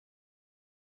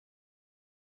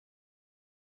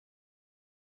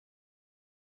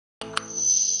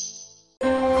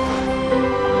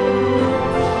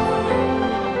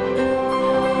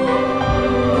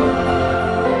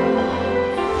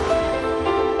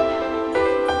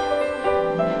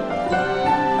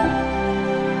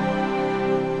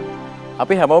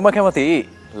අපි හැමෝම කැමති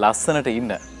ලස්සනට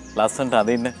ඉන්න, ලස්සනට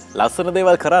අඳින්න, ලස්සන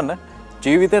දේවල් කරන්න,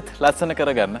 ජීවිතෙත් ලස්සන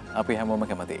කරගන්න අපි හැමෝම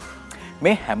කැමතියි.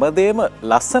 මේ හැමදේම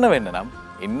ලස්සන වෙන්න නම්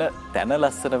ඉන්න තැන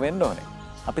ලස්සන වෙන්න ඕනේ.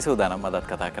 අපි සූදානම් අදත්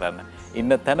කතා කරන්න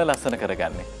ඉන්න තැන ලස්සන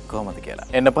කරගන්නේ කොහොමද කියලා.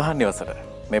 එන්න පහන් නිවසට.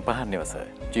 මේ පහන් නිවස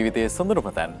ජීවිතයේ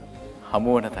සොඳුරුම තැන,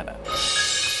 හමු වන තැන.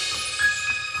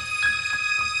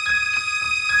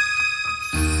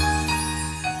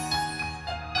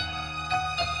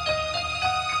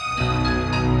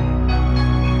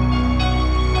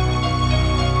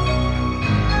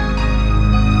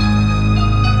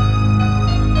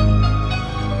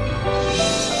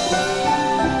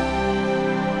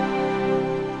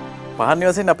 පහන්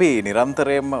නිවසෙන් අපි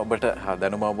නිරන්තරයෙන්ම ඔබට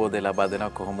දැනුම අවබෝධය ලබා දෙනවා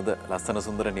කොහොමද ලස්සන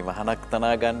සුන්දර නිවහනක්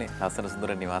තනාගන්නේ, ලස්සන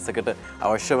සුන්දර නිවාසයකට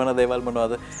අවශ්‍ය වෙන දේවල්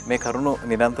මොනවද, මේ කරුණු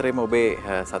නිරන්තරයෙන්ම ඔබේ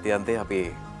සතියන්තේ අපි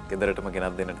ගෙදරටම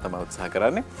ගෙනත් දෙන්නට තමයි උත්සාහ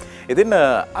කරන්නේ. ඉතින්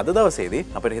අද දවසේදී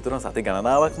අපිට හිතුණා සති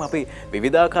ගණනාවක්ම අපි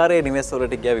විවිධාකාරයේ නිවෙස්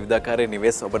වලට ගියා, විවිධාකාරයේ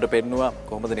නිවෙස් ඔබට පෙන්නුවා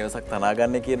කොහොමද නිවසක්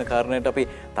තනාගන්නේ කියන කාරණයට අපි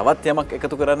තවත් යමක්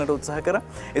එකතු කරන්නට උත්සාහ කරා.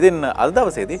 ඉතින් අද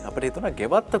දවසේදී අපිට හිතුණා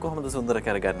ගෙවත්ත කොහොමද සුන්දර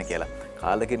කරගන්නේ කියලා.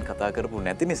 කාලෙකින් කතා කරපු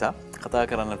නැති නිසා කතා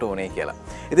කරන්නට ඕනේ කියලා.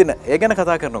 ඉතින් ඒ ගැන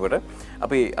කතා කරනකොට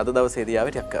අපි අද දවසේදී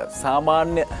ආවේ ටිකක්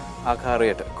සාමාන්‍ය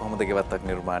ආකාරයට කොහොමද ගෙවත්තක්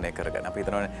නිර්මාණය කරගන්නේ. අපි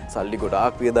හිතනවානේ සල්ලි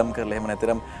ගොඩාක් වියදම් කරලා එහෙම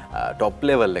නැතිනම් টොප්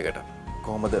ලෙවල් එකට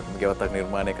කොහොමද ගෙවත්තක්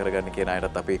නිර්මාණය කරගන්නේ කියන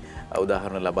අයටත් අපි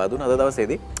උදාහරණ ලබා දුන්නා. අද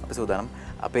දවසේදී අපි සූදානම්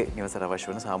අපේ නිවසට අවශ්‍ය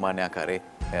වෙන සාමාන්‍ය ආකාරයේ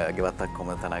ගෙවත්තක්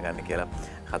කොහොමද තනාගන්නේ කියලා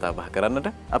කතා බහ කරන්නට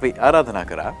අපි ආරාධනා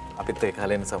කරා. අපිත් ඒ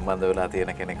කාලෙන් සම්බන්ධ වෙලා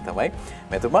තියෙන කෙනෙක් තමයි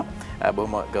මෙතුමා.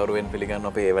 බොහොම ගෞරවයෙන් පිළිගන්න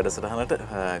අපේ වැඩසටහනට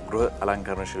ගෘහ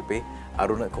අලංකරණ ශිල්පී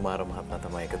අරුණ කුමාර මහත්මයා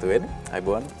තමයි එකතු වෙන්නේ.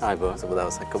 අයබෝවන්. අයබෝවන්. සුබ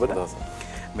දවසක් ඔබට.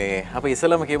 මේ අපි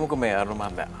ඉස්සෙල්ලාම කියමුකෝ මේ අරුණ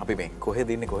මහත්මයා අපි මේ කොහෙද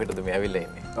ඉන්නේ, කොහෙටද මේ ඇවිල්ලා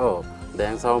ඉන්නේ? ඔව්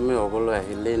දැන් සෞම්‍ය ඔයගොල්ලෝ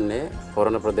ඇවිල්ලා ඉන්නේ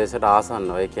හොරණ ප්‍රදේශයට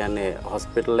ආසන්නව. ඒ කියන්නේ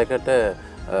හොස්පිටල් එකට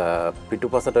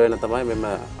පිටුපසට වෙන තමයි මෙම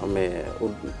මේ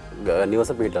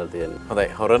නිවස පිහිටලා තියෙන්නේ. හොඳයි.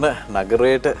 හොරණ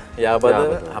නගරයට යාබද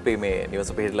අපි මේ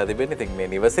නිවස පිහිටලා තිබෙන්නේ. ඉතින් මේ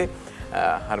නිවසේ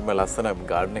හරිම ලස්සන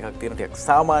ගාඩන් එකක් තියෙන ටිකක්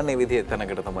සාමාන්‍ය විදිහේ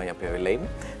තැනකට තමයි අපි ඇවිල්ලා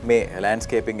ඉන්නේ. මේ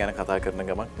ලෑන්ඩ්ස්කේපින් ගැන කතා කරන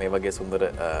ගමන් මේ වගේ සුන්දර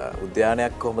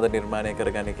උද්‍යානයක් කොහොමද නිර්මාණය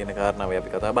කරගන්නේ කියන කාරණාවයි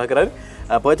අපි කතා බහ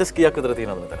කරන්නේ. පර්චස් කීයක් විතර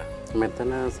තියෙනවද මෙතන?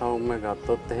 මෙතන සෞම්‍ය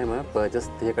ගත්තොත් එහෙම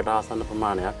පර්චස් 30කට ආසන්න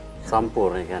ප්‍රමාණයක්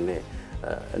සම්පූර්ණ. කියන්නේ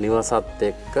නිවසත්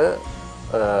එක්ක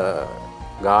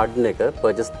ගාඩන් එක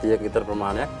පර්චස් 30ක විතර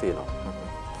ප්‍රමාණයක් තියෙනවා.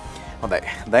 හොඳයි.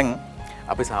 දැන්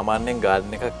අපි සාමාන්‍යයෙන්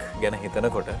ගාඩන් එකක් ගැන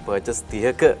හිතනකොට පර්චස්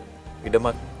 30ක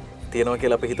ඉඩමක් තියෙනවා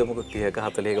කියලා අපි හිතමුකෝ. 30ක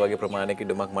 40ක වගේ ප්‍රමාණයක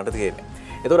ඉඩමක් මට තියෙන්නේ.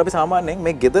 ඒතකොට අපි සාමාන්‍යයෙන්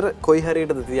මේ ගෙදර කොයි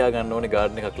හරියටද තියාගන්න ඕනේ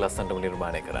ගාඩන් එකක් ලස්සනටම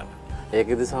නිර්මාණය කරන්න?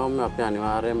 ඒකෙදි සෞම්‍ය අපි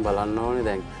අනිවාර්යෙන් බලන්න ඕනේ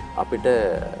දැන් අපිට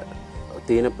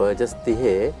තියෙන පර්චස්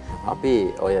 30 අපි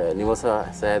ඔය නිවස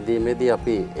සෑදීමේදී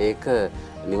අපි ඒක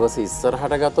නිවස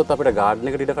ඉස්සරහට ගත්තොත් අපිට ගාඩන්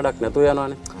එකට ඉඩ කඩක් නැතුව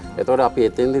යනවානේ. එතකොට අපි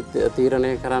එතෙන්දි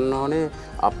තීරණය කරන්න ඕනේ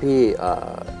අපි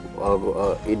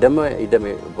ඉඩම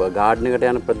ගාඩන් එකට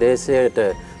යන ප්‍රදේශයට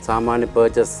සාමාන්‍ය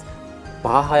පර්චස්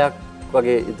 5-6ක්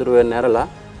වගේ ඉතුරු වෙන්න ඇරලා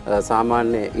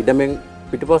සාමාන්‍ය ඉඩමෙන්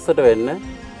පිටුපස්සට වෙන්න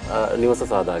නිවස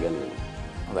සාදා ගැනීම.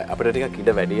 හොඳයි. අපිට ටිකක්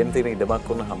ඉඩ වැඩියෙන් තියෙන ඉඩමක්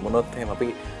වුණ හම්බුනොත් එහෙම අපි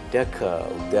ටිකක්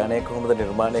උද්‍යානය කොහොමද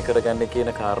නිර්මාණය කරගන්නේ කියන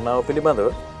කාරණාව පිළිබඳව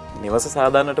නිවස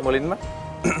සාදාන්නට මුලින්ම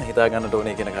හිතා ගන්නට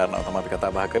ඕනේ කියන කාරණාව තමයි අපි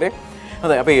කතා බහ කරේ.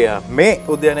 හොඳයි. අපි මේ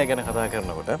උද්‍යානය ගැන කතා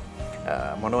කරනකොට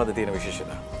මොනවද තියෙන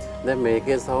විශේෂතා? දැන්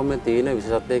මේකේ සෞම්‍ය තියෙන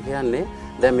විශේෂත්වය කියන්නේ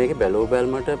දැන් මේකේ බැලුව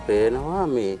බැලමට පේනවා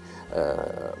මේ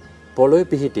පොළොවේ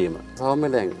පිහිටීම. සෞම්‍ය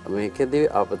දැන් මේකේදී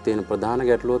තියෙන ප්‍රධාන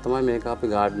ගැටලුව තමයි මේක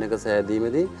අපි ගාඩන් එක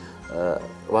සෑදීමේදී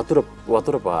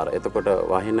වතුර පාර. එතකොට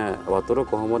වහින වතුර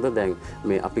කොහොමද දැන්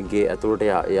මේ අපි ගේ ඇතුළට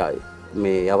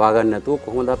මේ යවා ගන්න නැතුව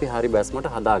කොහොමද අපි හරි බැස්මට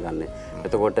හදාගන්නේ?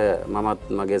 එතකොට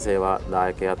මමත් මගේ සේවා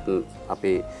දායකයත්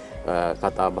අපි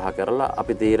කතා බහ කරලා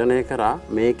අපි තීරණය කරා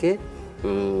මේකේ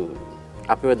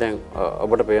අපිව දැන්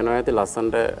ඔබට පේනවා ඇති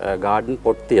ලස්සනට ගාඩන්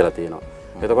පොට් තියලා තියෙනවා.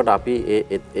 එතකොට අපි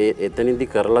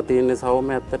එතනදි කරලා තියෙන්නේ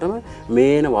සෞම්‍ය ඇත්තටම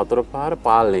මේන වතුර පාර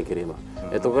පාලනය කිරීම.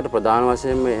 එතකොට ප්‍රධාන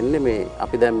වශයෙන්ම එන්නේ මේ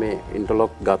අපි දැන් මේ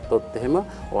ඉන්ටර්ලොක් ගත්තොත් එහෙම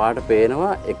ඔයාලට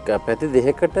පේනවා එක පැති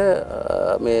දෙකකට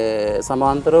මේ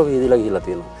සමාන්තරව වීදිලා ගිහිලා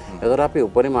තියෙනවා. එතකොට අපි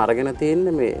උඩරිම අරගෙන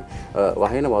තියෙන්නේ මේ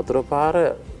වහින වතුර පාර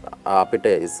අපිට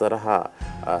ඉස්සරහා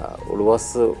උළුවස්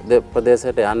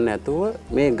ප්‍රදේශයට යන්නේ නැතුව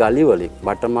මේ ගලි වලින්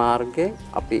බට මාර්ගයේ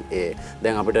අපි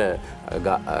දැන් අපිට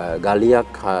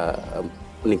ගලියක්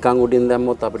නිකන් උඩින්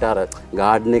දැම්මොත් අපිට අර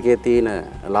ගාඩන් එකේ තියෙන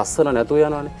ලස්සන නැතුව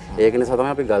යනවානේ. ඒක නිසා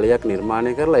තමයි අපි ගලියක්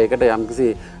නිර්මාණය කරලා ඒකට යම්කිසි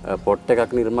පොට්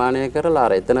එකක් නිර්මාණය කරලා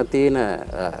අර එතන තියෙන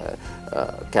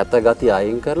කැත ගති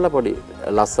අයින් කරලා පොඩි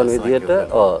ලස්සන විදියට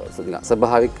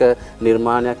ස්වභාවික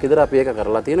නිර්මාණයක් විතර අපි ඒක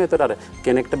කරලා තියෙනවා. ඒතර අර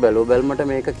කෙනෙක්ට බැලුව බැලමට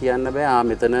මේක කියන්න බෑ.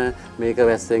 මෙතන මේක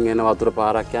වැස්සෙන් එන වතුර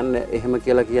පාරක් යන්නේ එහෙම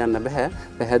කියලා කියන්න බෑ.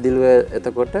 පැහැදිලිව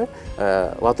එතකොට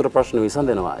වතුර ප්‍රශ්න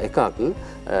විසඳෙනවා. එකක්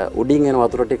උඩින් එන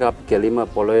වතුර ටික අපි කෙලිම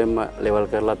පොළොවේම ලෙවල්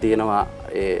කරලා තියෙනවා.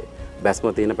 ඒ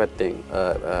බැස්ම තියෙන පැත්තෙන්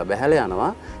බැහැලා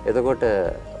යනවා. එතකොට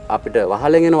අපිට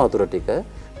වහලෙන් එන වතුර ටික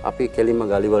අපි කෙලින්ම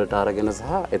ගලි වලට අරගෙන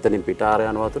සහ එතනින් පිටාර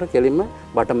යන වතුර කෙලින්ම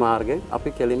බට මාර්ගයෙන්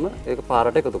අපි කෙලින්ම ඒක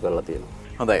පාරට එකතු කරලා තියෙනවා.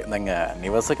 හොඳයි. දැන්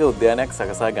නිවසක උද්‍යානයක්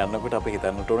සකසා ගන්නකොට අපි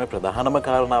හිතන්නට ඕනේ ප්‍රධානම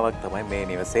කාරණාවක් තමයි මේ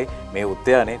නිවසේ මේ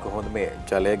උද්‍යානයේ කොහොමද මේ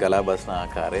ජලය ගලා බස්න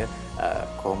ආකාරය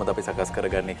කොහොමද අපි සකස්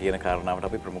කරගන්නේ කියන කාරණාවට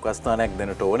අපි ප්‍රමුඛ ස්ථානයක්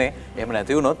දෙන්නට ඕනේ. එහෙම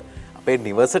නැති වුණොත් අපේ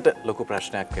නිවසට ලොකු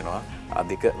ප්‍රශ්නයක් වෙනවා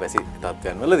අධික වැසි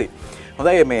තත්ත්වයන් වලදී.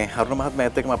 හොඳයි මේ අරුණ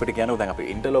මහත්මයාත් එක්කම අපිට කියනවා දැන් අපි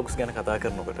ඉන්ටර්ලොක්ස් ගැන කතා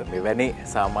කරනකොට මෙවැනි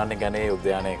සාමාන්‍ය ගණයේ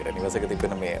උද්‍යානයකට නිවසක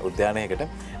තිබෙන මේ උද්‍යානයකට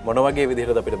මොන වගේ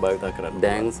විදිහටද අපිට භාවිත කරන්න?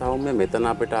 දැන් සෞම්‍ය මෙතන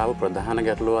අපිට ආව ප්‍රධාන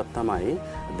ගැටලුවක් තමයි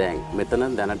දැන්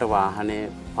මෙතන දැනට වාහනේ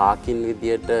පාකින්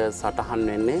විදියට සටහන්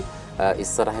වෙන්නේ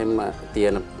ඉස්සරහින්ම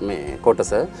තියෙන මේ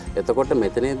කොටස. එතකොට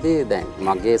මෙතනදී දැන්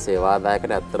මගේ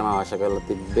සේවාදායකට ඇත්තටම අවශ්‍ය කරලා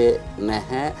තිබ්බේ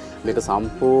නැහැ මේක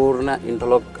සම්පූර්ණ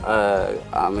ඉන්ටර්ලොක්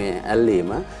මේ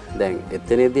ඇල්ලීම. දැන්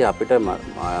එතනදී අපිට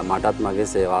මටත් මගේ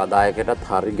සේවාදායකටත්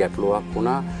හරි ගැටලුවක්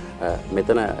වුණා.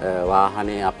 මෙතන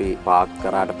වාහනේ අපි පාක්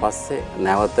කරාට පස්සේ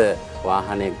නැවත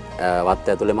වාහනේ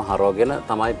වත් ඇතුළෙම හරවගෙන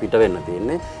තමයි පිට වෙන්න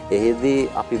තියෙන්නේ. එහිදී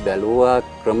අපි බැලුවා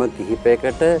ක්‍රම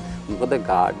කිහිපයකට මොකද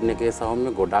ගාඩන් එකේ සෞම්‍ය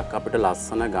ගොඩක් අපිට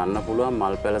ලස්සන ගන්න පුළුවන්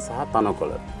මල් පැල සහ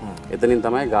තනකොළ. එතනින්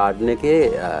තමයි ගාඩන් එකේ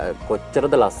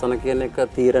කොච්චරද ලස්සන කියන එක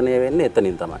තීරණය වෙන්නේ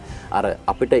එතනින් තමයි. අර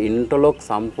අපිට ඉන්ටර්ලොක්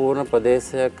සම්පූර්ණ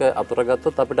ප්‍රදේශයක අතුර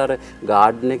ගත්තොත් අපිට අර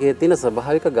ගාඩන් එකේ තියෙන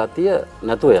ස්වභාවික ගතිය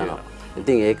නැතුව යනවා.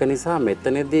 ඉතින් ඒක නිසා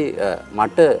මෙතනදී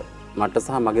මට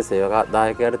සහ මගේ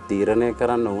සේවාදායකයාට තීරණය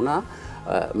කරන්න වුණා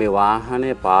මේ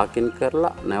වාහනේ පාකින්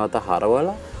කරලා නැවත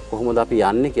හරවලා කොහොමද අපි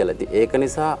යන්නේ කියලා. ඉතින් ඒක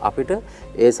නිසා අපිට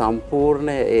ඒ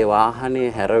සම්පූර්ණ ඒ වාහනේ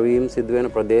හැරවීම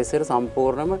සිදුවෙන ප්‍රදේශයට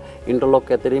සම්පූර්ණම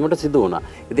ඉන්ටර්ලොක් ඇතරීමට සිදු වුණා.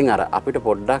 ඉතින් අර අපිට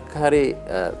පොඩ්ඩක් හරි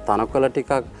තනකොළ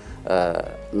ටිකක්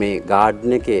මේ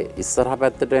ගාඩන් එකේ ඉස්සරහ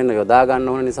පැත්තට එන්න යොදා ගන්න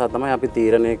ඕන නිසා තමයි අපි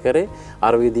තීරණය කරේ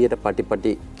අර විදියට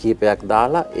පටි කීපයක්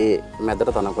දාලා ඒ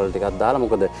මැදට තනකොළ ටිකක් දාලා.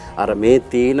 මොකද අර මේ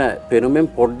තීන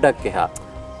පෙනුමෙන් පොඩ්ඩක් එහා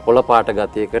කොළ පාට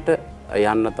ගතියකට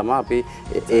යන්න තමයි අපි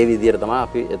ඒ විදියට තමයි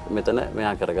අපි මෙතන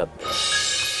මෙයා කරගත්තේ.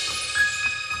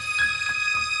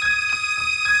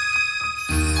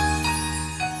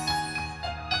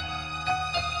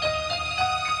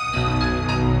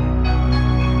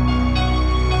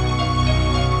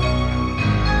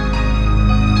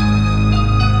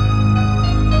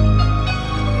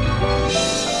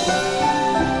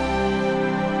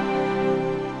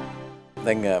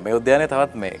 මේ උද්‍යානයේ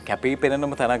තවත් මේ කැපී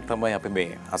පෙනෙනම තැනක් තමයි අපි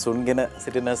මේ අසුන්ගෙන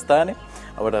සිටින ස්ථානේ.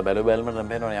 අපිට බැලු බැලමට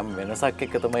පේනවා යම් වෙනසක්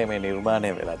එක්ක තමයි මේ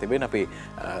නිර්මාණය වෙලා තිබෙන්නේ. අපි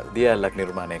දියැලක්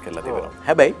නිර්මාණය කරලා තිබෙනවා.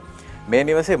 හැබැයි මේ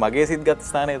නිවසේ මගේ සිත්ගත්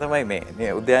ස්ථානය තමයි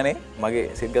මේ උද්‍යානයේ මගේ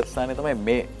සිත්ගත් ස්ථානය තමයි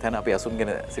මේ තැන අපි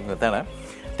අසුන්ගෙන සිටින තැන.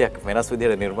 ටිකක් වෙනස්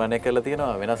විදිහට නිර්මාණය කරලා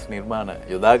තියෙනවා. වෙනස් නිර්මාණ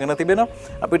යොදාගෙන තිබෙනවා.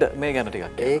 අපිට මේ ගැන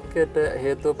ටිකක් ඒකට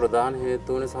හේතුව ප්‍රධාන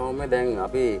හේතුවනේ සෞම්‍ය දැන්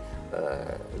අපි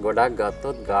ගොඩක්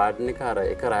ගත්තොත් ගාඩන් එක අර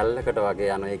එක රැල්ලකට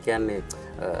වගේ යනවා. ඒ කියන්නේ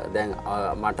දැන්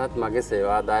මටත් මගේ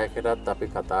සේවාදායකයටත් අපි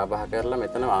කතා බහ කරලා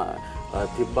මෙතන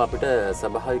තිබ්බ අපිට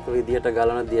ස්වභාවික විදියට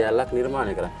ගලන දියැලක්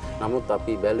නිර්මාණය කරා. නමුත්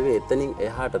අපි බැලුවේ එතනින්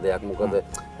එහාට දෙයක්. මොකද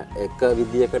එක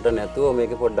විදියකට නැතුව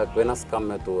මේක පොඩ්ඩක්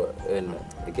වෙනස්කම් නැතුව එන්න.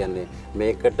 ඒ කියන්නේ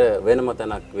මේකට වෙනම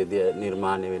තැනක් විදිය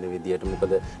නිර්මාණය වෙන විදියට.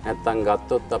 මොකද නැත්තම්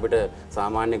ගත්තොත් අපිට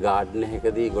සාමාන්‍ය ගාඩන්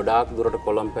එකකදී ගොඩාක් දුරට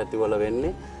කොළම් පැතිවල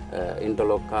වෙන්නේ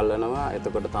ඉන්ටර්ලොක් කල්ලනවා.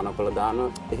 එතකොට තනකොළ දානවා.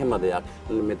 එහෙම දෙයක්.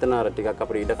 මෙතන අර ටිකක්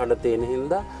අපිට ඉඩ කඩ තියෙන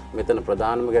හින්දා මෙතන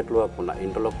ප්‍රධානම ගැටලුවක් වුණා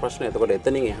ඉන්ටර්ලොක් ප්‍රශ්නේ. එතකොට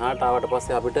එතනින් එහාට ආවට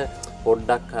පස්සේ අපිට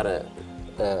පොඩ්ඩක් අර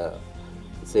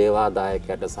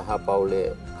සේවාදායකයට සහ පවුලේ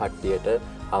කට්ටියට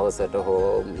හවසට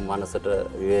හෝ මනසට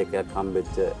විවේකයක්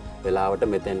හම්බෙච්ච වෙලාවට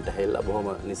මෙතෙන්ට හෙල්ලා බොහොම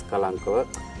නිස්කලංකව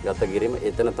ගත කිරීම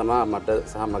එතන තමයි මට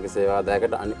සහ මගේ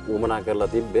සේවාදායකට උවමනා කරලා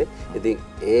තිබ්බේ. ඉතින්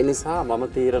ඒ නිසා මම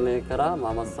තීරණය කරා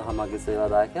මම සහ මගේ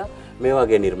සේවාදායකයා මේ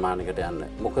වගේ නිර්මාණයකට යන්න.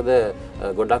 මොකද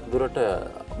ගොඩක් දුරට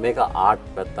මේක ආර්ට්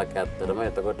පැත්තක් ඇත්තටම.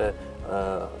 එතකොට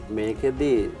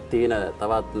මේකෙදී තියෙන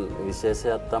තවත්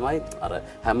විශේෂයක් තමයි අර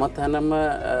හැමතැනම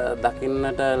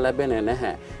දකින්නට ලැබෙන්නේ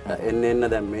නැහැ. එන්න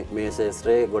දැන් මේ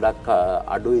ශාස්ත්‍රයේ ගොඩක්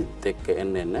අඩුයිත් එක්ක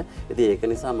එන්න. ඉතින් ඒක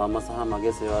නිසා මම සහ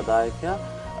මගේ සේවාදායකයා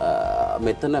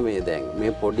මෙතන මේ දැන්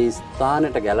මේ පොඩි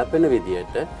ස්ථානයට ගැලපෙන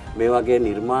විදියට මේ වගේ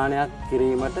නිර්මාණයක්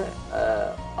කිරීමට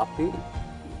අපි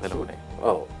බලුනේ.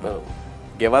 ඔව්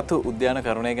ගෙවතු උද්‍යාන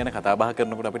කරුණය ගැන කතා බහ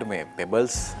කරනකොට අපිට මේ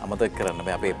පෙබල්ස් අමතක කරන්න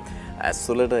බෑ. අපේ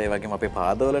ඇස්වලට ඒ වගේම අපේ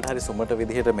පාදවලට හරි සුමට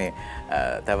විදිහට මේ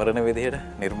තවරන විදිහට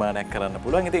නිර්මාණයක් කරන්න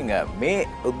පුළුවන්. ඉතින් මේ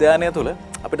උද්‍යානය තුළ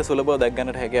අපිට සුලභව දැක්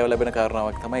ගන්නට හැකියාව ලැබෙන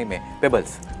කාරණාවක් තමයි මේ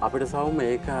පෙබල්ස්. අපිට සවුම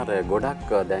ඒක අර ගොඩක්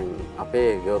දැන්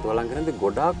අපේ ගෙවතු වළංගනේදී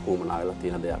ගොඩාක් වුමනා වෙලා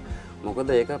තියෙන දෙයක්. මොකද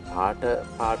ඒක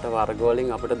පාට වර්ග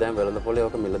වලින් අපිට දැන් වෙළඳපොලේ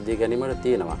ඔක මිලදී ගැනීමට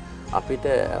තියෙනවා. අපිට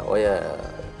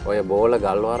ඔය බෝල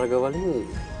ගල් වර්ග වලින්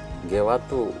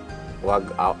ගෙවතු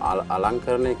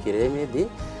අලංකරණය කිරීමේදී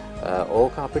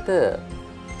ඕක අපිට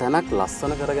තැනක්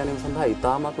ලස්සන කර ගැනීම සඳහා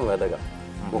ඉතාමත්ම වැදගත්.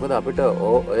 මොකද අපිට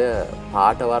ඔය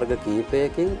පාට වර්ග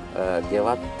කීපයකින්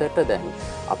ගෙවත්තට දැන්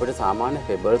අපිට සාමාන්‍ය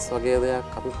පෙබල්ස් වගේ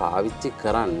දෙයක් අපි පාවිච්චි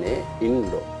කරන්නේ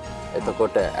ඉන්ඩෝ.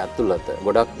 එතකොට ඇතුළත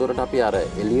ගොඩක් දුරට අපි අර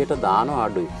එළියට දානවා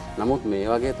අඩුයි. නමුත් මේ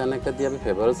වගේ තැනකදී අපි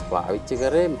පෙබල්ස් පාවිච්චි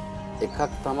කරේ එකක්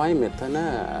තමයි මෙතන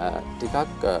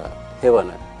ටිකක්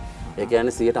හෙවන. ඒ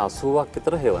කියන්නේ 80%ක්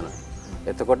විතර හෙවන.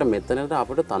 එතකොට මෙතනට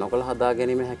අපිට තනකොළ හදා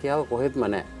ගැනීම හැකියාව කොහෙත්ම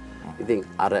නැහැ. ඉතින්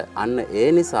අන්න ඒ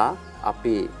නිසා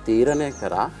අපි තීරණය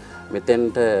කරා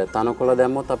මෙතෙන්ට තනකොළ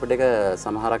දැම්මොත් අපිට ඒක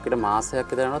සමහරක් විට මාසයක්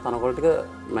විතර යනවා තනකොළ ටික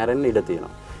මැරෙන්න ඉඩ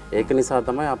තියෙනවා. ඒක නිසා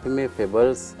තමයි අපි මේ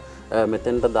පෙබල්ස්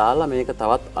මෙතෙන්ට දාලා මේක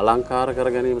තවත් අලංකාර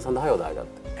කර ගැනීම සඳහා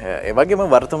යොදාගත්තේ. ඒ වගේම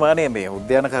වර්තමානයේ මේ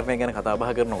උද්‍යානකරණය ගැන කතා බහ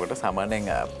කරනකොට සාමාන්‍යයෙන්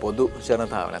පොදු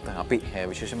ජනතාව නැත්නම් අපි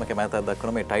විශේෂයෙන්ම කැමැත්තක්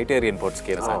දක්වන මේ ටයිටේරියන් පොට්ස්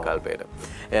කියන සංකල්පයට.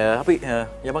 අපි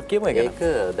යමක් කියමු ඒක. ඒක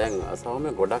දැන්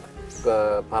සෞම්‍ය ගොඩක්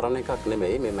පරණ එකක්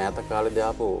නෙමෙයි මේ මෑත කාලේදී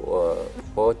ආපු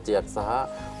පෝච්චියක් සහ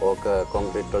ඕක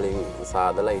කොන්ක්‍රීට් වලින්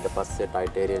සාදලා ඊට පස්සේ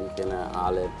ටයිටේරියන් කියන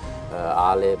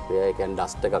ආලේපය ඒ කියන්නේ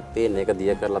ඩස්ට් එකක් තියෙන එක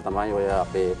දිය කරලා තමයි ඔය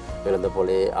අපේ වෙළඳ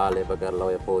පොලේ ආලේප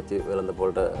කරලා ඔය පෝච්චි වෙළඳ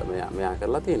පොලට මෙයා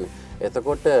කරලා තියෙන්නේ.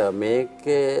 එතකොට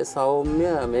මේකේ සෞම්‍ය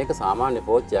මේක සාමාන්‍ය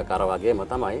පෝච්චියක් අර වගේම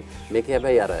තමයි. මේකේ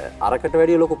හැබැයි අරකට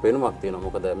වැඩිය ලොකු පෙනුමක් තියෙනවා.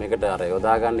 මොකද මේකට අර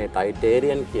යොදාගන්නේ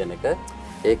ටයිටේරියන් කියන එක.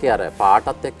 ඒකේ අර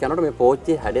පාටත් එක්ක යනකොට මේ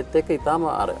පෝච්චියේ හැඩෙත් එක්ක ඊටාම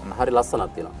හරි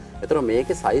ලස්සනක් තියෙනවා. ඒතර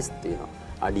මේකේ සයිස් තියෙනවා.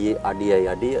 අඩිය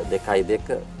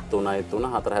 2.2 3.3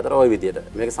 4.4 ওই විදියට.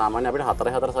 මේක සාමාන්‍ය අපිට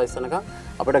 4.4 සයිස් එකක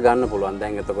අපිට ගන්න පුළුවන්.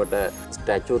 දැන් එතකොට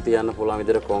ස්ටැචු තියන්න පුළුවන්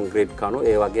විදියට කොන්ක්‍රීට් කණු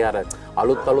ඒ වගේ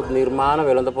අලුත් නිර්මාණ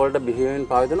වෙළඳ පොළට බිහිවෙමින්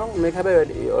පාවිදිනවා. මේක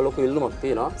හැබැයි ලොකු ඉල්ලුමක්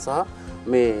තියෙනවා. සහ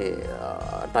මේ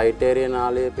ටයිටේරියන්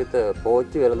ආලේපිත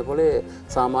පෝච්චි වෙළඳ පොලේ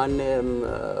සාමාන්‍ය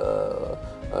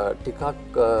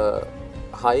ටිකක්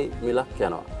හයි මිලක්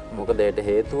යනවා. මොකද ඒට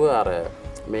හේතුව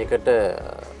මේකට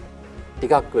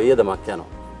ටිකක් වියදමක් යනවා.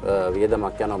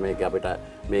 වියදමක් යනවා මේක අපිට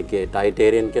මේකේ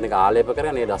ටයිටේරියන් කියන එක ආලේප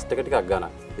කරගෙන ඒ ඩස්ට් එක ටිකක් ගන්න.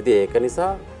 ඉතින් ඒක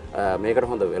නිසා මේකට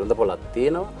හොඳ වෙළඳ පොලක්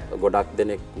තියෙනවා. ගොඩක්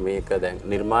දෙනෙක් මේක දැන්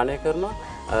නිර්මාණය කරනවා.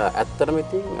 ඇත්තටම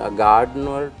ඉතින් ගාඩන්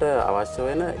වලට අවශ්‍ය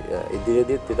වෙන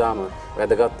ඉදිරියේදීත් ඉතාම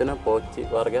වැදගත් වෙන පෝච්චි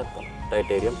වර්ගයක් තමයි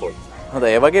ටයිටේරියන් පෝච්චි. හොඳයි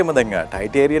ඒ වගේම දැන්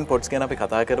ටයිටේරියන් පොට්ස් ගැන අපි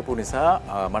කතා කරපු නිසා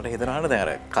මට හිතෙනවා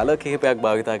දැන් කල කිහිපයක්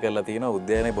භාවිතා කරලා තියෙනවා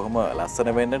උද්‍යානයේ බොහොම ලස්සන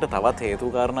වෙන්නට තවත්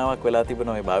හේතු කාරණාවක් වෙලා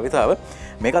තිබෙනවා මේ භාවිතාව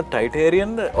මේකත්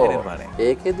ටයිටේරියන් නිර්මාණය.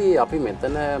 ඒකෙදී අපි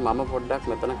මෙතන මම පොඩ්ඩක්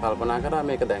මෙතන කල්පනා කරා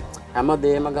මේක දැන්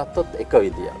හැමදේම ගත්තොත් එක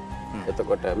විදියක්.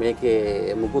 එතකොට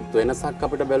මේකේ මුකුත් වෙනසක්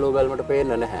අපිට බැලුවමට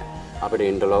පේන්න නැහැ. අපිට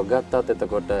ඉන්ටර්ලොක් ගත්තත්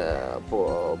එතකොට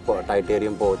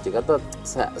ටයිටේරියන් පෝච්චි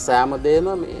ගත්තත් සෑම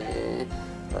දෙම මේ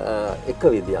එක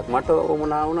විදියක් මට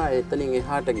වුණා වුණා එතනින්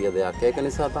එහාට ගිය දෙයක්. ඒක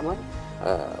නිසා තමයි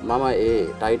මම ඒ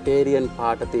ටයිටේරියන්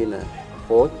පාට තියෙන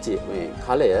පෝච්චි මේ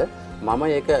කලය මම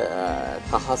ඒක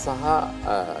කහ සහ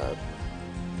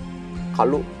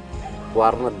කළු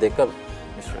වර්ණ දෙක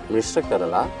මිශ්‍ර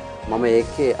කරලා මම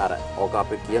ඒකේ ඕක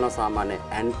අපි කියන සාමාන්‍ය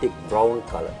ඇන්ටික් බ්‍රවුන්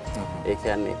කලර්. ඒ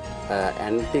කියන්නේ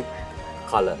ඇන්ටික්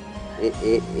කලර්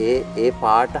ඒ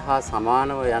පාට හා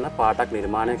සමානව යන පාටක්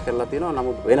නිර්මාණය කරලා තියෙනවා.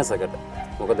 නමුත් වෙනසකට.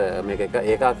 මොකද මේක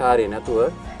ඒකාකාරී නැතුව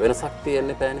වෙනසක්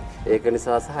තියෙන්න බෑනේ. ඒක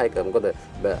නිසා සහ ඒක මොකද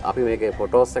අපි මේකේ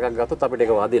ෆොටෝස් එකක් ගත්තොත් අපිට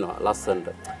ඒක වදිනවා ලස්සනට.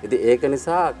 ඉතින් ඒක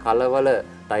නිසා කලවල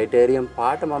ටයිටේරියම්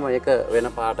පාට මම ඒක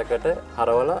වෙන පාටකට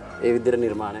හරවලා ඒ විදිහට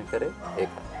නිර්මාණය කරේ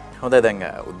ඒක. හොඳයි දැන්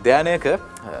උද්‍යානයක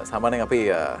සාමාන්‍යයෙන් අපි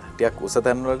ටිකක් උස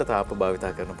තැන් වලට තාප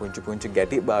භාවිතා කරන පුංචි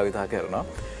ගැටි භාවිතා කරනවා.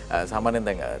 සාමාන්‍යයෙන්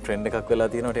දැන් ට්‍රෙන්ඩ් එකක් වෙලා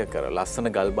තියෙනවා ටිකක් ලස්සන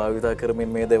ගල් භාවිතා කරමින්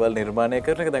මේ දේවල් නිර්මාණය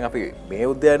කරන එක. දැන් අපි මේ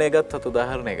උද්‍යානය ගත්තත්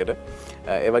උදාහරණයකට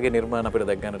ඒ වගේ නිර්මාණ අපිට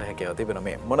දැක් ගන්නට හැකියාව තිබෙනවා.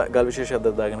 මේ මොන ගල් විශේෂයක්ද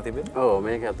දාගෙන තිබෙන්නේ? ඔව්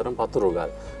මේක ඇත්තටම පතුරු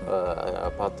ගල්.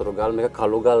 පතුරු ගල් මේක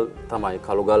කළු ගල් තමයි.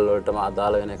 කළු ගල් වලටම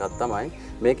අදාළ වෙන එකක් තමයි.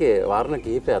 මේකේ වර්ණ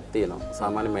කිහිපයක් තියෙනවා.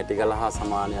 සාමාන්‍ය මැටි ගල හා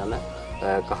සමාන යන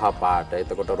කහ පාට,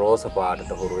 එතකොට රෝස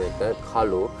පාටට හුරු එක,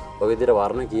 කළු ඔය විදිහට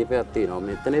වර්ණ කීපයක් තියෙනවා.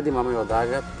 මෙතනදී මම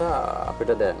යොදාගත්තා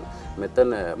අපිට දැන්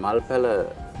මෙතන මල් පැල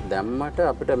දැම්මට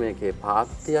අපිට මේකේ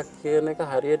පාත්තියක් කියන එක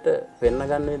හරියට පෙන්න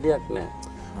ගන්න විදියක් නැහැ.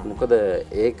 මොකද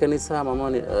ඒක නිසා මම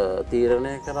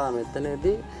තීරණය කරා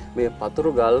මෙතනදී මේ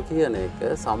පතුරු ගල් කියන එක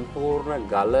සම්පූර්ණ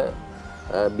ගල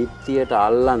බිත්තියට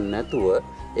අල්ලන්නේ නැතුව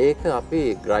ඒක අපි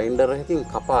ග්‍රයින්ඩර් එකකින්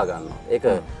කපා ගන්නවා. ඒක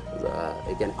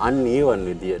ඒ කියන්නේ අන්ඊවන්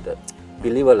විදියට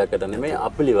පිළිවෙලකට නෙමෙයි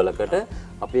අපිළිවෙලකට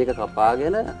අපි ඒක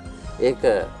කපාගෙන ඒක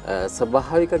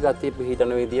ස්වභාවික ගතිය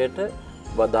පිහිටන විදියට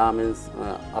බදාමෙන්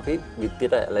අපි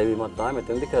විත්තියට ලැබීමක් තමයි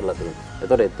මෙතනදී කරලා තියෙන්නේ.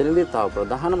 ඒතකොට එතනදී තව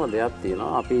ප්‍රධානම දෙයක්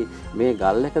තියෙනවා. අපි මේ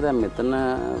ගල් එක දැන් මෙතන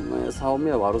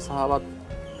සෞම්‍ය වරුසාවත්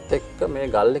එක්ක මේ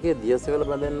ගල් එකේ දියසෙවල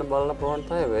බැඳෙන්න බලන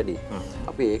ප්‍රවණතාවය වැඩි.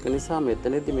 අපි ඒක නිසා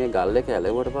මෙතනදී මේ ගල් එක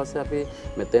ඇලෙවුවට පස්සේ අපි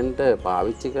මෙතෙන්ට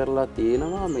පාවිච්චි කරලා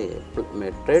තියෙනවා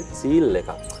මේ ට්‍රෙඩ් සීල්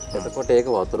එකක්. එතකොට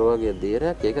ඒක වතුර වගේ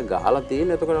දීරයක් ඒක ගහලා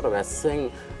තියෙන. එතකොට අර වැස්සෙන්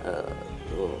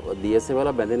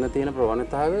දියසෙවල බැඳෙන්න තියෙන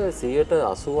ප්‍රවණතාවය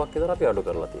 80%ක් විතර අපි අඩු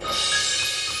කරලා තියෙනවා.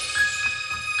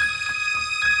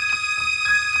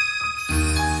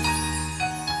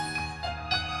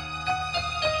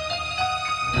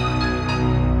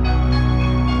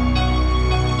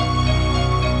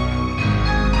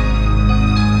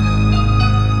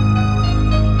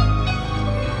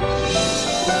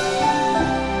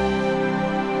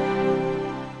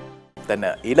 දැන්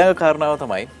ඊළඟ කාරණාව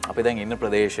තමයි අපි දැන් ඉන්න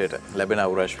ප්‍රදේශයට ලැබෙන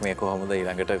අවුරශ්මිය කොහොමද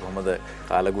ඊළඟට කොහොමද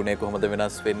කාලගුණය කොහොමද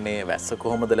වෙනස් වෙන්නේ වැස්ස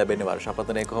කොහොමද ලැබෙන්නේ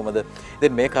වර්ෂාපතනය කොහොමද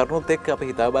ඉතින් මේ කරුණුත් එක්ක අපි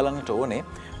හිතා බලන්නට ඕනේ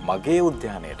මගේ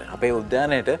උද්‍යානයට අපේ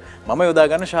උද්‍යානයට මම යොදා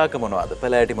ගන්න ශාක මොනවද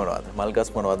පැලෑටි මොනවද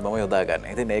මල්ගස් මොනවද මම යොදා ගන්න.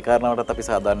 ඉතින් ඒ කාරණාවටත් අපි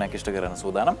සාධාරණයක් ඉෂ්ට කරන්න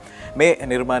සූදානම්. මේ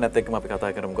නිර්මාණයත් එක්කම අපි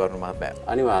කතා කරමු ගෞරව මහත්මයා.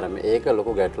 අනිවාර්යයෙන්ම ඒක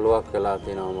ලොකු ගැටලුවක් වෙලා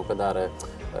තියෙනවා. මොකද අර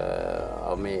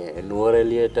මේ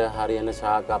නුවරඑළියට හරියන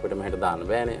ශාක අපිට මෙහෙට දාන්න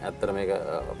බෑනේ. ඇත්තට මේක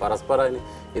පරස්පරයිනේ.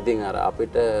 ඉතින් අර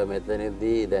අපිට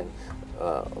මෙතනදී දැන්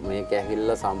මේක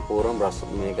ඇහිල්ලා සම්පූර්ණ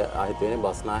මේක අහිත වෙන්නේ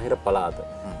බස්නාහිර පළාත.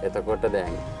 එතකොට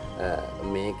දැන්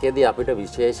මේකෙදි අපිට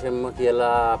විශේෂයෙන්ම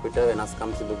කියලා අපිට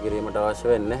වෙනස්කම් සිදු කිරීමට අවශ්‍ය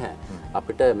වෙන්නේ නැහැ.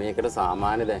 අපිට මේකට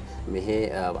සාමාන්‍ය දැන් මෙහි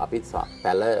අපි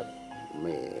පැල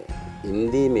මේ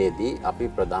ඉන්දීමේදී අපි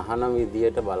ප්‍රධාන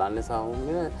විදියට බලන්නේ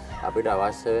සාමාන්‍ය අපිට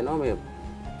අවශ්‍ය වෙනවා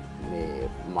මේ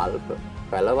මල්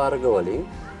පැල වර්ග වලින්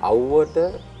අවුවට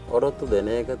ඔරොත්තු දෙන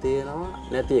එක තියෙනවා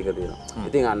නැති එක තියෙනවා.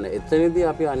 ඉතින් අන්න එතනදී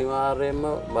අපි අනිවාර්යයෙන්ම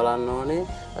බලන්න ඕනේ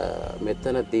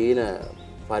මෙතන තියෙන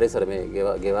පරිසර මේ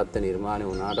ගෙවත්ත නිර්මාණය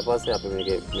වුණාට පස්සේ අපි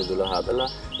මේකේ මිදුල හදලා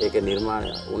ඒක නිර්මාණය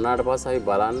වුණාට පස්සේ අපි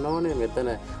බලන්න ඕනේ මෙතන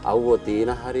අවුව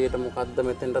තියෙන හරියට මොකද්ද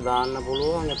මෙතෙන්ට දාන්න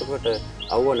පුළුවන්. එතකොට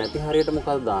අවුව නැති හරියට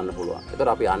මොකද්ද දාන්න පුළුවන්.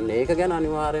 ඒතර අපි අන්න ඒක ගැන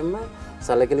අනිවාර්යයෙන්ම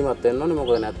සැලකිලිමත් වෙන්න ඕනේ.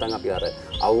 මොකද නැත්තම් අපි අර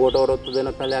අවුවට ඔරොත්තු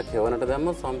දෙන පැලයක් හෙවණට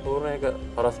දැම්මොත් සම්පූර්ණ ඒක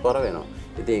පරස්පර වෙනවා.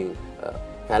 ඉතින්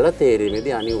පැල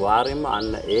තේරීමේදී අනිවාර්යයෙන්ම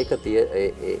අන්න ඒක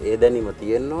ඒ දැනීම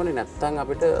තියෙන්න ඕනේ. නැත්තම්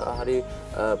අපිට හරි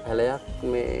පැලයක්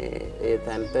මේ ඒ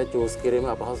තැනට චූස් කිරීම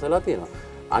අපහසු වෙලා තියෙනවා.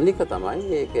 අනික තමයි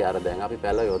ඒකේ අර දැන් අපි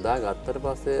පැල යොදා ගත්තට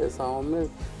පස්සේ සෞම්‍ය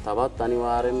තවත්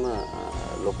අනිවාර්යයෙන්ම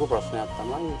ලොකු ප්‍රශ්නයක්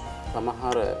තමයි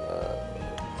සමහර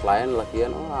ක්ලයන්ට්ලා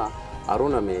කියනවා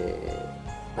අරුණ මේ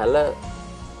පැල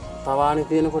තවානි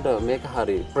තියෙනකොට මේක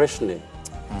හරි ප්‍රශ්නේ.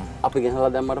 අපි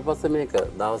ගෙනලා දැම්මට පස්සේ මේක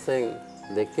දවසෙන්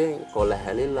දෙකෙන් කොළ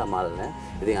හැලිලා මල් නැහැ.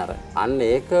 ඉතින් අර අන්න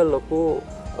ඒක ලොකු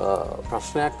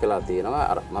ප්‍රශ්නයක් වෙලා තියෙනවා.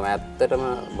 අර මම ඇත්තටම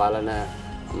බලන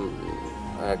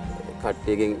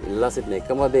කට්ටියකින් ඉල්ලා සිටින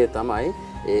එකම දේ තමයි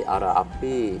ඒ අර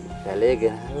අපි පැලේ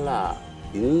ගෙනල්ලා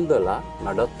ඉඳලා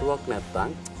නඩත්තුවක්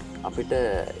නැත්තම් අපිට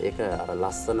ඒක අර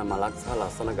ලස්සන මලක් සහ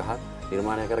ලස්සන ගහක්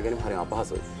නිර්මාණය කර ගැනීම හරිම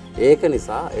අපහසුයි. ඒක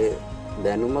නිසා ඒ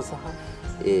දැනුම සහ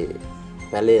ඒ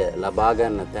පැලය ලබා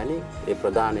ගන්න තැන ඒ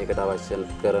ප්‍රධානයකට අවශ්‍ය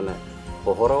කරන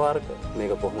පොහොර වර්ග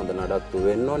මේක කොහොමද නඩත්තු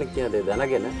වෙන්න ඕනේ කියන දේ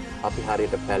දැනගෙන අපි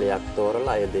හරියට පැලයක්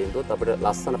තෝරලා ඒ දේ දුත් අපිට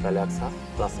ලස්සන පැලයක් සහ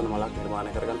ලස්සන මලක්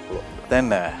නිර්මාණය කරගන්න පුළුවන්.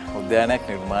 දැන් උද්‍යානයක්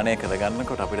නිර්මාණය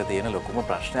කරගන්නකොට අපිට තියෙන ලොකුම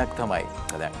ප්‍රශ්නයක් තමයි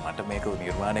දැන් මට මේක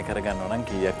නිර්මාණය කරගන්න ඕන නම්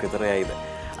කීයක් විතර යයිද?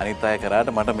 අනිත් අය කරාට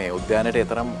මට මේ උද්‍යානයට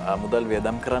තරම් මුදල්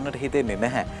වියදම් කරන්නට හිතෙන්නේ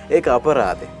නැහැ. ඒක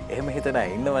අපරාධේ. එහෙම හිතන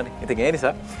අය ඉන්නවනේ. ඉතින් ඒ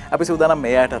නිසා අපි සූදානම්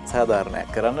මෙයාටත්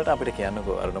සාධාරණයක් කරන්නට අපිට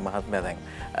කියන්නකෝ අරුණ මහත්මයා දැන්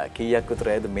කීයක් විතර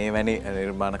ඇයිද මේ වැනි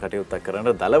නිර්මාණ කටයුත්තක්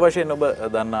කරන්න දල වශයෙන් ඔබ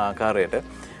දන්න ආකාරයට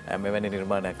මෙවැනි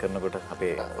නිර්මාණයක් කරනකොට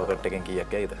අපේ පොකට් එකෙන්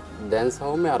කීයක් ඇයිද? දැන්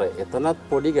සෞම්‍ය අර එතනත්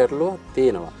පොඩි ගැටලුවක්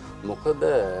තියෙනවා. මොකද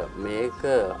මේක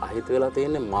අහිත වෙලා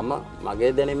තියෙන්නේ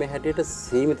මගේ දැනීමේ හැටියට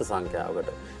සීමිත සංඛ්‍යාවකට.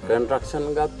 කන්ස්ට්‍රක්ෂන්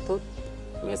ගත්තොත්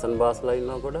මේසන් බාස්ලා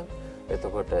ඉන්නකොට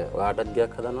එතකොට ඔයාටත්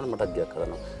ගයක් හදන්න ඕන මටත් ගයක්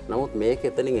හදන්න ඕන. නමුත් මේක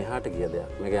එතනින් එහාට ගිය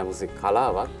දෙයක්. මේක යම්කිසි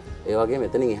කලාවක්. ඒ වගේම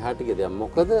එතනින් එහාට ගිය දෙයක්.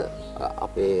 මොකද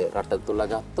අපේ රට තුල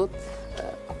ගත්තොත්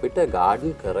අපිට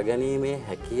ගාඩන් කරගැනීමේ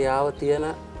හැකියාව තියෙන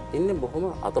ඉන්නේ බොහොම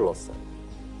අතලොස්සයි.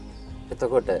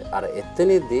 එතකොට අර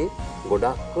එතනදී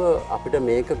ගොඩක් අපිට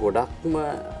මේක ගොඩක්ම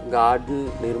ගාඩන්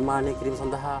නිර්මාණය කිරීම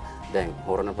සඳහා දැන්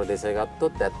හොරණ ප්‍රදේශය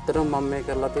ගත්තොත් ඇත්තටම මම මේ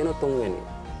කරලා තියෙන තුන්වෙනි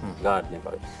ගාඩන් එක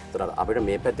වගේ. ඒතර අපිට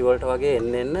මේ පැති වලට වගේ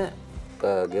එන්න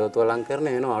ගෙවතු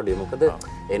අලංකරණය වෙනවා අඩුයි. මොකද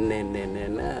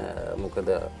එන්න මොකද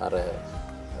අර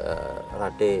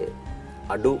රටේ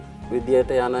අඩු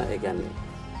විදියට යන ඒ කියන්නේ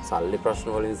සල්ලි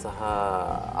ප්‍රශ්න වලින් සහ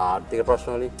ආර්ථික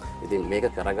ප්‍රශ්න වලින් ඉතින් මේක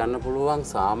කරගන්න පුළුවන්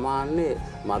සාමාන්‍ය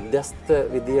මධ්‍යස්ථ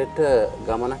විදියට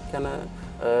ගමනක් යන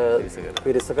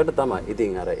පිරිසකට තමයි.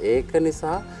 ඉතින් අර ඒක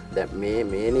නිසා දැන්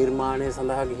මේ නිර්මාණය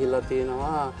සඳහා ගිහිල්ලා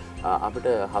තියෙනවා අපිට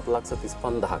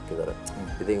 7,35,000ක් විතර.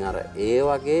 ඉතින් අර ඒ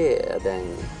වගේ දැන්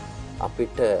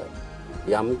අපිට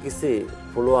යම්කිසි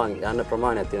පුළුවන් යන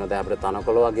ප්‍රමාණයක් තියෙනවා. දැන් අපිට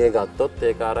තනකොළ වගේ ගත්තොත්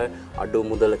ඒක අර අඩු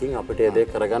මුදලකින් අපිට ඒ දේ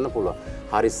කරගන්න පුළුවන්.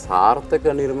 හරි සාර්ථක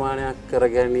නිර්මාණයක්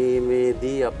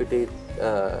කරගැනීමේදී අපිට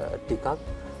ටිකක්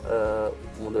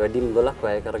වැඩි මුදලක්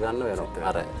වැය කරගන්න වෙනවා.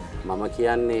 අර මම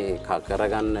කියන්නේ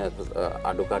කරගන්න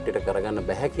අඩු කට්ටියට කරගන්න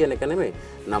බැහැ කියන එක නෙමෙයි.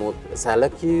 නමුත්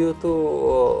සැලකිය යුතු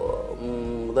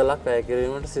මුදලක් වැය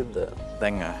කිරීමට සිද්ධ වෙනවා.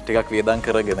 දැන් ටිකක් වියදම්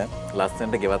කරගෙන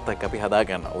ලස්සනට ගෙවත්තක් අපි හදා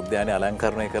ගන්නවා. උද්‍යානය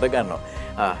අලංකරණය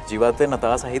කරගන්නවා. ජීවත් වෙන්න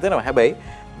තාස හිතෙනවා. හැබැයි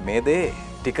මේ දේ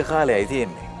ටික කාලයයි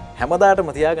තියෙන්නේ.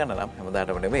 හැමදාටම තියාගන්න නම්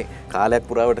හැමදාටම නෙමෙයි කාලයක්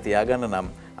පුරාවට තියාගන්න නම්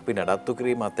අපි නඩත්තු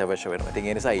කිරීම අත්‍යවශ්‍ය වෙනවා. ඉතින්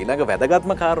ඒ නිසා ඊළඟ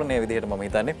වැදගත්ම කාරණය විදිහට මම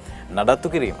හිතන්නේ නඩත්තු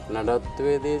කිරීම.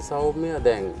 නඩත්තුවේදී සෞම්‍ය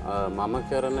දැන් මම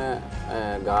කරන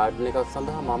ගාඩන් එකක්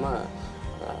සඳහා මම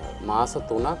මාස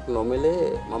 3ක් නොමිලේ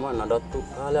මම නඩත්තු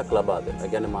කාලයක් ලබා දෙනවා.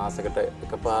 ඒ කියන්නේ මාසෙකට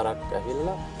එකපාරක්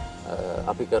ඇවිල්ලා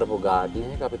අපි කරපු ගාඩන්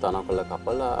එක අපි තනකොළ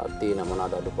කපලා තියෙන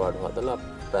මොනවාද අඩුපාඩු හදලා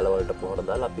පැලවලට පොහොර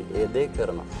දාලා අපි ඒ දේ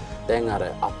කරනවා. දැන් අර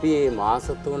අපි මේ මාස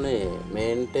 3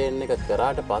 මේන්ටේන් එක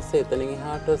කරාට පස්සේ එතනින්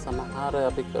එහාට සමහර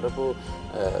අපි කරපු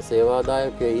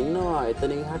සේවාදායකයෝ ඉන්නවා.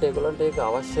 එතනින් එහාට ඒගොල්ලන්ට ඒක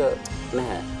අවශ්‍ය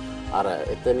නැහැ. අර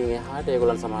එතනින් එහාට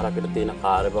ඒගොල්ලන් සමහරකට තියෙන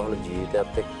කාර්යබහුල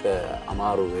ජීවිතයත් එක්ක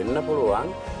අමාරු වෙන්න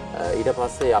පුළුවන්. ඊට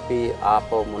පස්සේ අපි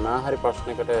ආපහු මොනවා හරි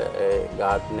ප්‍රශ්නයකට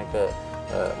ගාඩන් එක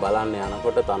බලන්න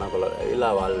යනකොට තනකොළ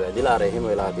ඇවිල්ලා වල් වැදිලා අර එහෙම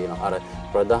වෙලා තියෙනවා. අර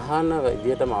ප්‍රධාන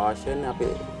විදියටම අවශ්‍ය වෙන්නේ අපි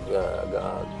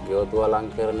ගෙවතු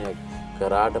අලංකරණය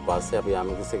කරාට පස්සේ අපි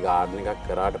යම්කිසි ගාඩන් එකක්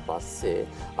කරාට පස්සේ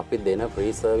අපි දෙන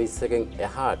ෆ්‍රී සර්විස් එකෙන්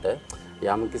එහාට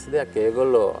යම්කිසි දෙයක්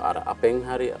ඒගොල්ලෝ අර අපෙන්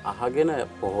හරි අහගෙන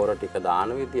පොහොර ටික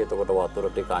දාන විදිය. එතකොට වතුර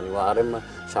ටික අනිවාර්යෙන්ම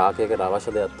ශාකයකට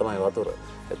අවශ්‍ය දෙයක් තමයි වතුර.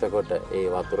 එතකොට ඒ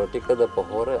වතුර ටිකද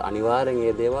පොහොර අනිවාර්යෙන්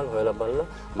මේ දේවල් හොයලා බලලා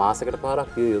මාසෙකට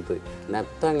පාරක් පිය යුතුයි.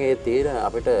 නැත්තම් ඒ තියෙන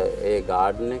අපිට ඒ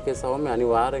ගාඩන් එකේ සවම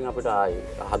අනිවාර්යෙන් අපිට ආයි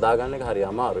හදාගන්න එක හරි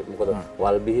අමාරුයි. මොකද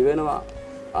වල් බිහි වෙනවා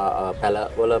පැල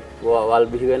වල වල්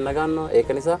බිහි වෙන්න ගන්නවා. ඒක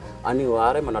නිසා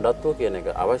අනිවාර්යයෙන්ම නඩත්තුව කියන එක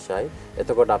අවශ්‍යයි.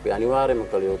 එතකොට අපි අනිවාර්යයෙන්ම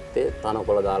කළ යුත්තේ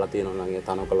තනකොළ දාලා තියෙනවා නම් ඒ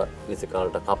තනකොළ නිසි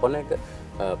කාලට කපන එක,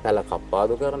 පැල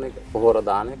කප්පාදු කරන එක, පොහොර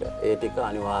දාන එක, ඒ ටික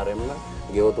අනිවාර්යයෙන්ම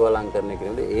ගෙවතු අලංකරණය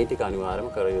කිරීමේදී ඒ ටික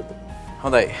අනිවාර්යයෙන්ම කර යුතුයි.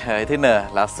 හොඳයි. ඉතින්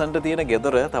ලස්සනට තියෙන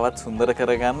ගෙදර තවත් සුන්දර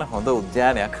කරගන්න හොඳ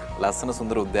උද්‍යානයක්, ලස්සන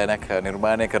සුන්දර උද්‍යානයක්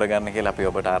නිර්මාණය කරගන්න කියලා අපි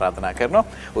ඔබට ආරාධනා කරනවා.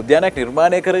 උද්‍යානයක්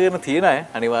නිර්මාණය කරගෙන තියෙන අය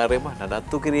අනිවාර්යයෙන්ම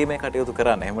නඩත්තු කිරීමේ කටයුතු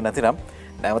කරන්න. එහෙම නැතිනම්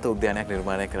නැවත උද්‍යානයක්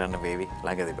නිර්මාණය කරන්න වේවි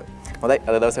ළඟදීම. හොඳයි.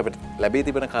 අද දවසේ අපිට ලැබී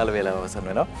තිබෙන කාල වේලාව අවසන්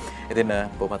වෙනවා. ඉතින්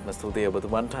බොහොමත්ම ස්තුතියි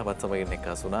ඔබතුමන්ට අපත් සමගින්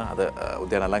එක්කාසු වුණා. අද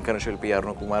උද්‍යාන අලංකරණ ශිල්පී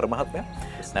අරුණ කුමාර මහත්මයා.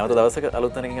 නැවත දවසක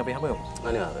අලුත් තැනකින් අපි හමු වෙමු.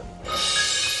 අනිවාර්යයෙන්.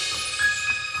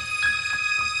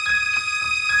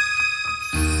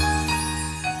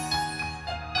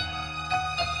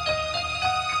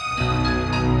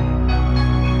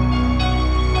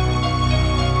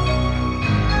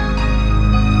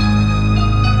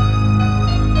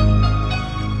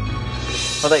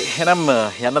 හොඳයි. එහෙනම්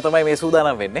යන්න තමයි මේ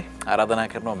සූදානම් වෙන්නේ. ආරාධනා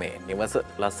කරනවා මේ නිවස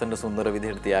ලස්සනට සුන්දර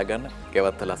විදිහට තියාගන්න,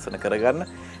 ගෙවත්ත ලස්සන කරගන්න,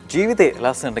 ජීවිතේ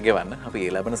ලස්සනට ගෙවන්න. අපි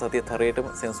ලැබෙන සතියත්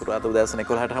හරියටම සෙන්සුරාදා උදෑසන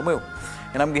 11ට හමු වෙමු.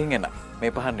 එහෙනම් ගිහින් එන්න.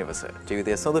 මේ පහන් නිවස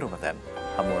ජීවිතයේ සොඳුරුම තැන්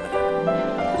හමු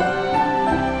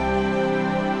වෙනවා.